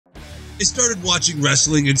I started watching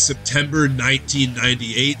wrestling in September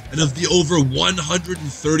 1998, and of the over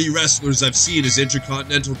 130 wrestlers I've seen as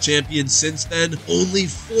Intercontinental Champion since then, only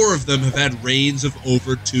 4 of them have had reigns of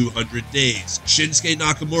over 200 days. Shinsuke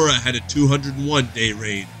Nakamura had a 201-day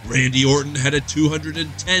reign, Randy Orton had a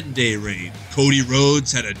 210-day reign, Cody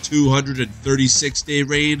Rhodes had a 236-day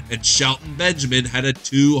reign, and Shelton Benjamin had a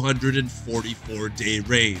 244-day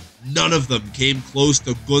reign. None of them came close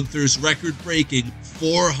to Gunther's record-breaking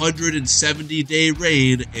 470-day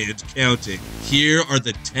reign and counting. Here are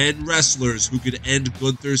the 10 wrestlers who could end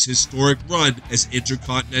Gunther's historic run as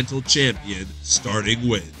Intercontinental Champion, starting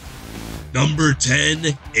with number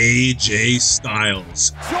 10, AJ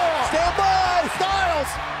Styles. Stand by, Styles!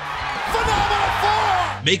 Phenomenal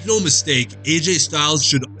form! Make no mistake, AJ Styles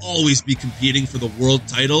should always be competing for the world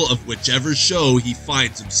title of whichever show he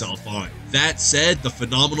finds himself on. That said, the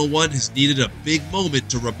Phenomenal One has needed a big moment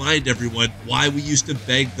to remind everyone why we used to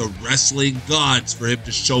beg the wrestling gods for him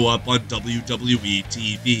to show up on WWE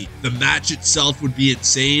TV. The match itself would be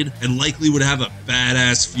insane and likely would have a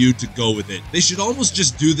badass feud to go with it. They should almost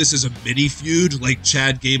just do this as a mini feud like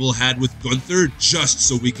Chad Gable had with Gunther, just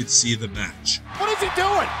so we could see the match. What is he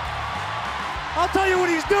doing? I'll tell you what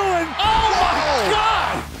he's doing. Oh my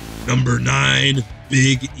God! Number 9,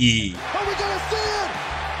 Big E. Are we gonna see it?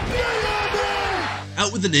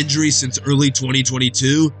 Out with an injury since early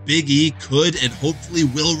 2022, Big E could and hopefully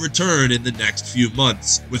will return in the next few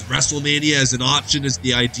months. With WrestleMania as an option as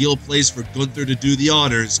the ideal place for Gunther to do the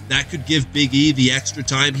honors, that could give Big E the extra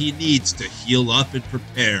time he needs to heal up and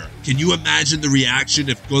prepare. Can you imagine the reaction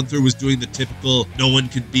if Gunther was doing the typical "no one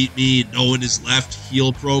can beat me, no one is left"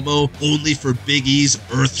 heel promo, only for Big E's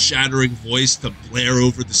earth-shattering voice to blare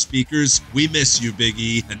over the speakers? We miss you, Big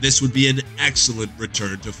E, and this would be an excellent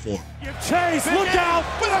return to form. You chase, look out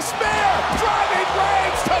with a spear, driving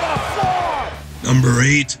Reigns to the floor. Number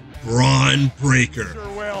 8, Braun Breaker. Sure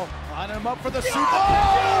will. Line him up for the Super.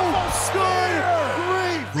 Oh,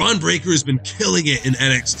 Braun Breaker has been killing it in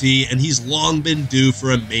NXT, and he's long been due for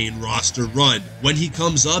a main roster run. When he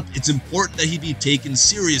comes up, it's important that he be taken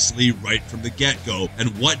seriously right from the get-go,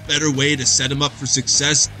 and what better way to set him up for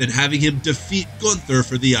success than having him defeat Gunther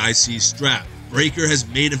for the IC strap. Breaker has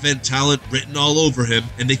main event talent written all over him,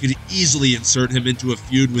 and they could easily insert him into a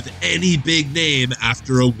feud with any big name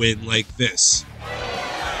after a win like this.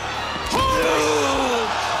 Whoa.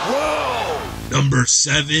 Number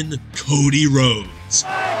 7, Cody Rhodes.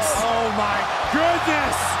 Oh my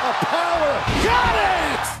goodness! A power! Got it!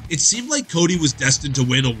 It seemed like Cody was destined to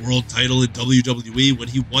win a world title in WWE when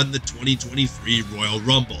he won the 2023 Royal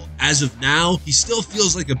Rumble. As of now, he still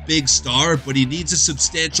feels like a big star, but he needs a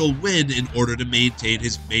substantial win in order to maintain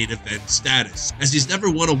his main event status. As he's never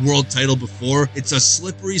won a world title before, it's a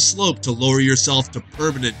slippery slope to lower yourself to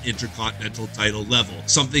permanent Intercontinental title level,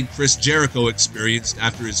 something Chris Jericho experienced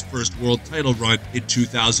after his first world title run in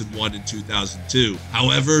 2001 and 2002.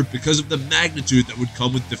 However, because of the magnitude that would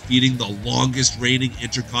come with defeating the longest reigning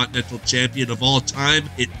Intercontinental Champion of all time,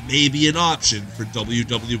 it may be an option for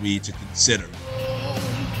WWE to consider.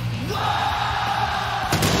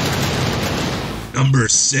 Number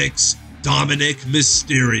 6, Dominic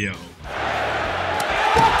Mysterio.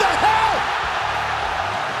 What the hell?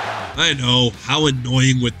 I know, how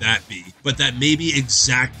annoying would that be? But that may be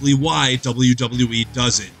exactly why WWE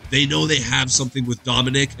does it. They know they have something with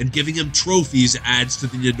Dominic, and giving him trophies adds to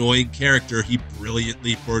the annoying character he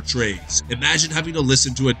brilliantly portrays. Imagine having to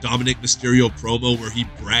listen to a Dominic Mysterio promo where he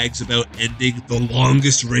brags about ending the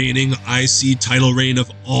longest reigning IC title reign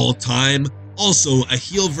of all time. Also, a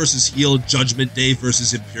heel versus heel Judgment Day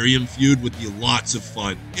versus Imperium feud would be lots of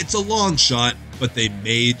fun. It's a long shot, but they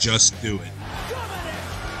may just do it.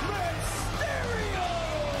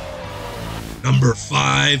 Number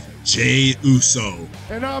 5, Jey Uso.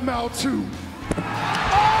 And I'm out too. Oh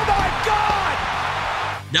my God!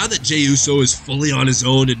 Now that Jey Uso is fully on his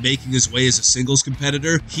own and making his way as a singles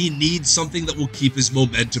competitor, he needs something that will keep his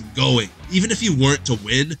momentum going. Even if he weren't to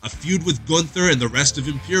win, a feud with Gunther and the rest of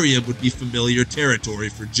Imperium would be familiar territory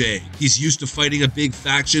for Jey. He's used to fighting a big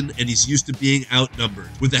faction, and he's used to being outnumbered.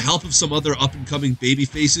 With the help of some other up-and-coming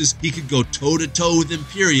babyfaces, he could go toe-to-toe with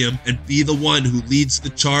Imperium and be the one who leads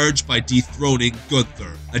the charge by dethroning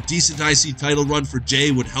Gunther. A decent IC title run for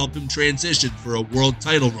Jey would help him transition for a world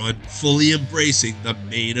title run, fully embracing the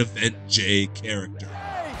main event Jey character.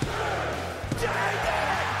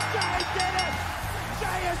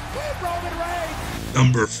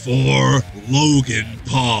 Number 4, Logan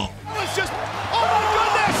Paul. That was just, oh my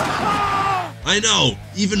goodness! Oh! I know,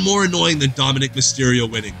 even more annoying than Dominic Mysterio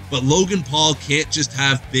winning. But Logan Paul can't just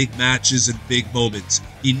have big matches and big moments.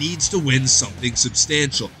 He needs to win something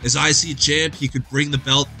substantial. As IC champ, he could bring the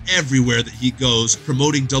belt everywhere that he goes,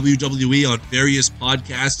 promoting WWE on various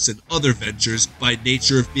podcasts and other ventures by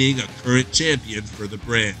nature of being a current champion for the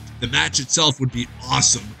brand. The match itself would be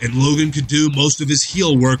awesome, and Logan could do most of his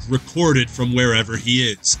heel work recorded from wherever he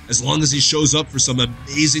is. As long as he shows up for some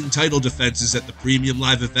amazing title defenses at the premium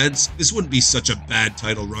live events, this wouldn't be such a bad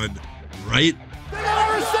title run, right?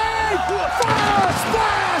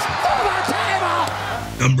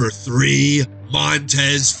 Number 3,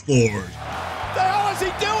 Montez Ford. What the hell is he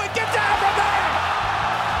doing? Get down from there!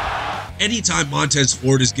 Anytime Montez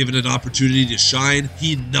Ford is given an opportunity to shine,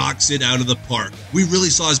 he knocks it out of the park. We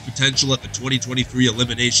really saw his potential at the 2023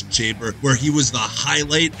 Elimination Chamber, where he was the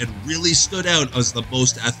highlight and really stood out as the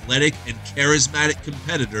most athletic and charismatic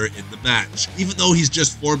competitor in the match. Even though he's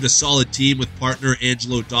just formed a solid team with partner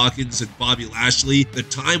Angelo Dawkins and Bobby Lashley, the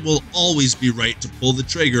time will always be right to pull the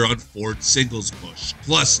trigger on Ford's singles push.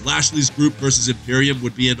 Plus, Lashley's group versus Imperium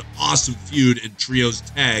would be an awesome feud in trios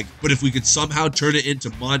tag, but if we could somehow turn it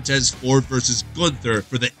into Montez Ford versus Gunther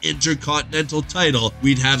for the Intercontinental title,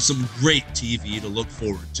 we'd have some great TV to look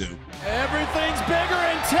forward to. Everything's bigger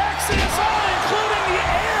in Texas, all including the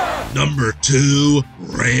air! Number 2,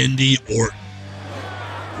 Randy Orton.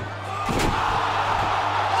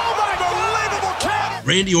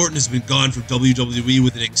 Randy Orton has been gone from WWE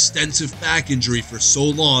with an extensive back injury for so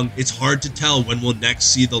long, it's hard to tell when we'll next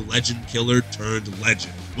see the legend killer turned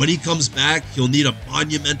legend. When he comes back, he'll need a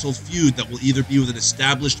monumental feud that will either be with an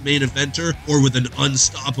established main eventer or with an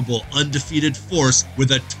unstoppable, undefeated force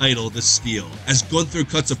with a title to steal. As Gunther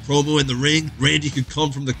cuts a promo in the ring, Randy could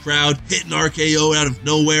come from the crowd, hit an RKO out of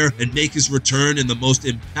nowhere, and make his return in the most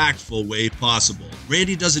impactful way possible.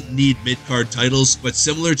 Randy doesn't need mid-card titles, but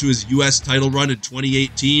similar to his US title run in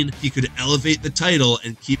 2018, he could elevate the title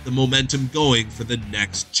and keep the momentum going for the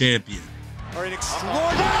next champion. Or an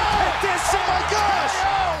extraordinary at this, oh my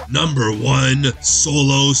gosh! Number 1,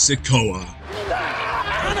 Solo Sikoa.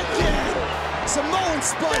 Samoan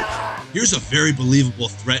Spike! Here's a very believable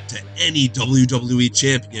threat to any WWE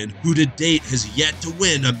champion who to date has yet to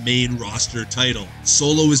win a main roster title.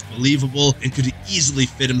 Solo is believable and could easily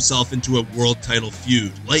fit himself into a world title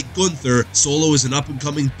feud. Like Gunther, Solo is an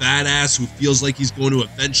up-and-coming badass who feels like he's going to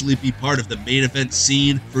eventually be part of the main event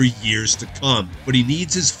scene for years to come. But he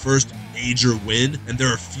needs his first major win, and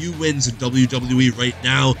there are few wins in WWE right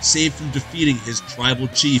now, save from defeating his tribal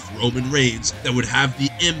chief Roman Reigns, that would have the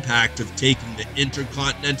impact of taking the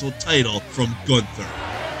Intercontinental title from Gunther.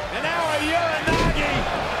 And now a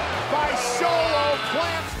Uranagi by Solo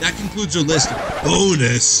clamps. That concludes our list of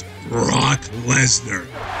bonus Brock Lesnar.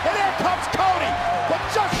 And there comes Cody, but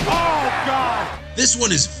just oh god! This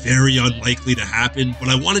one is very unlikely to happen, but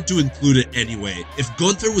I wanted to include it anyway. If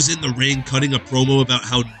Gunther was in the ring cutting a promo about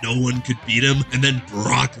how no one could beat him, and then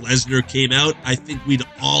Brock Lesnar came out, I think we'd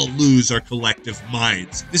all lose our collective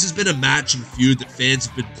minds. This has been a match and feud that fans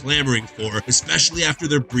have been clamoring for, especially after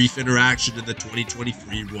their brief interaction in the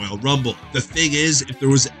 2023 Royal Rumble. The thing is, if there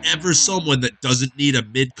was ever someone that doesn't need a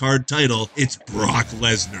mid-card title, it's Brock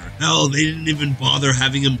Lesnar. Hell, they didn't even bother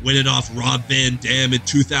having him win it off Rob Van Dam in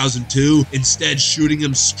 2002, instead shooting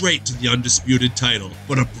him straight to the undisputed title.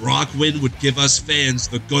 But a Brock win would give us fans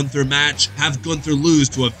the Gunther match, have Gunther lose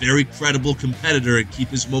to a very credible competitor and keep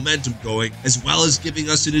his momentum going, as well as giving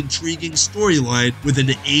us an intriguing storyline with an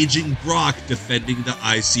aging Brock defending the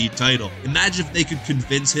IC title. Imagine if they could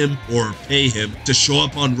convince him, or pay him, to show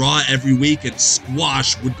up on Raw every week and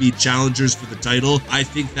squash would-be challengers for the title. I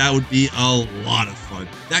think that would be a lot of fun.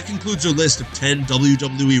 That concludes our list of 10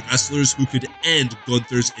 WWE wrestlers who could end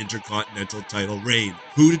Gunther's Intercontinental title reign.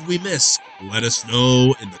 Who did we miss? Let us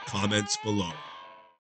know in the comments below.